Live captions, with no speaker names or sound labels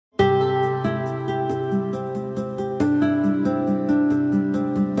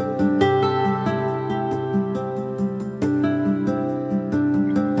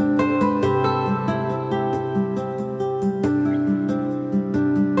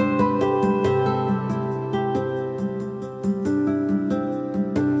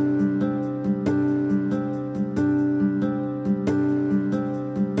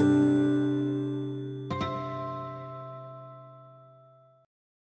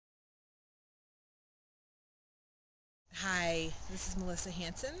Hi, this is Melissa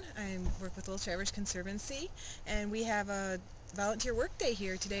Hansen. I work with Little Traverse Conservancy, and we have a volunteer work day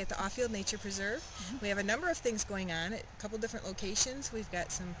here today at the Offield Nature Preserve. We have a number of things going on at a couple different locations. We've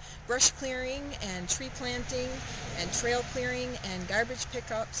got some brush clearing and tree planting and trail clearing and garbage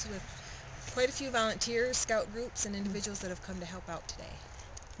pickups with quite a few volunteers, scout groups, and individuals that have come to help out today.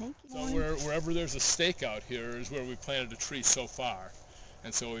 Thank you. So wherever there's a stake out here is where we planted a tree so far.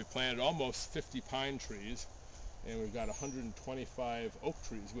 And so we planted almost 50 pine trees, and we've got 125 oak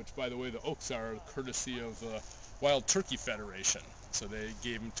trees, which, by the way, the oaks are courtesy of the Wild Turkey Federation. So they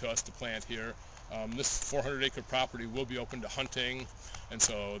gave them to us to plant here. This 400-acre property will be open to hunting, and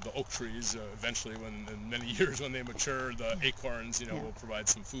so the oak trees, eventually, in many years when they mature, the acorns, will provide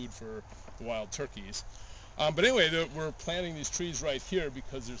some food for the wild turkeys. But anyway, we're planting these trees right here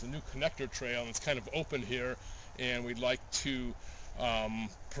because there's a new connector trail, and it's kind of open here, and we'd like to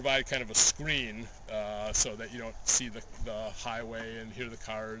provide kind of a screen so that you don't see the highway and hear the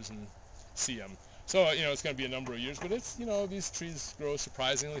cars and see them. So it's going to be a number of years, but it's these trees grow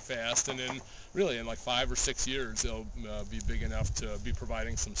surprisingly fast, and in like 5 or 6 years they'll be big enough to be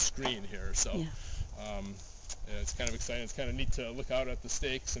providing some screen here. So it's kind of exciting. It's kind of neat to look out at the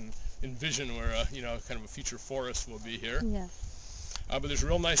stakes and envision where kind of a future forest will be here. Yeah. But there's a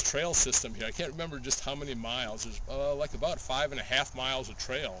real nice trail system here. I can't remember just how many miles. There's like about 5.5 miles of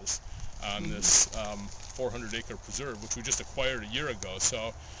trails on this 400-acre preserve, which we just acquired a year ago.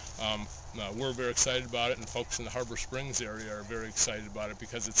 So we're very excited about it, and folks in the Harbor Springs area are very excited about it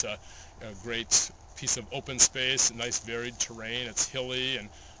because it's a great piece of open space, nice varied terrain. It's hilly and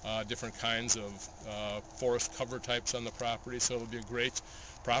different kinds of forest cover types on the property. So it'll be a great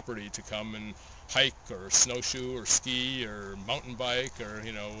property to come and hike or snowshoe or ski or mountain bike or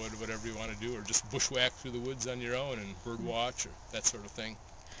whatever you want to do, or just bushwhack through the woods on your own and bird watch or that sort of thing.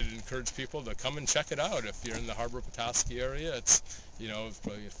 I'd encourage people to come and check it out. If you're in the Harbor Petoskey area, it's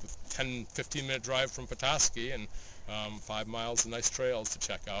probably a 10-15 minute drive from Petoskey, and 5 miles of nice trails to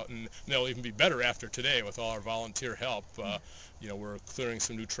check out, and they'll even be better after today with all our volunteer help. We're clearing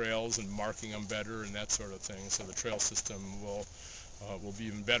some new trails and marking them better and that sort of thing, so the trail system will be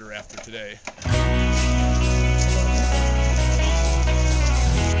even better after today.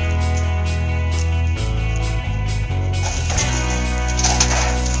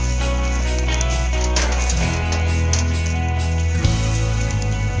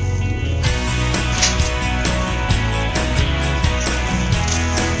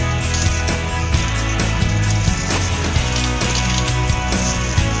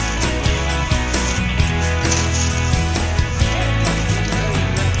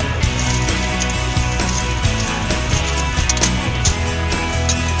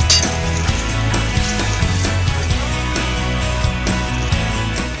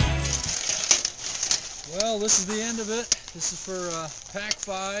 Well, this is the end of it. This is for Pack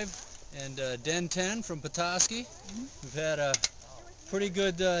 5 and Den 10 from Petoskey. We've had a pretty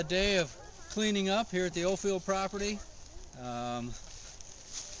good day of cleaning up here at the Offield property.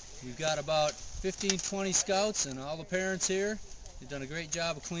 We've got about 15-20 scouts and all the parents here. They've done a great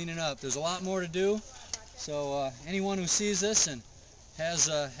job of cleaning up. There's a lot more to do, so anyone who sees this and has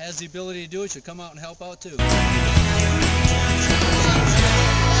the ability to do it should come out and help out too.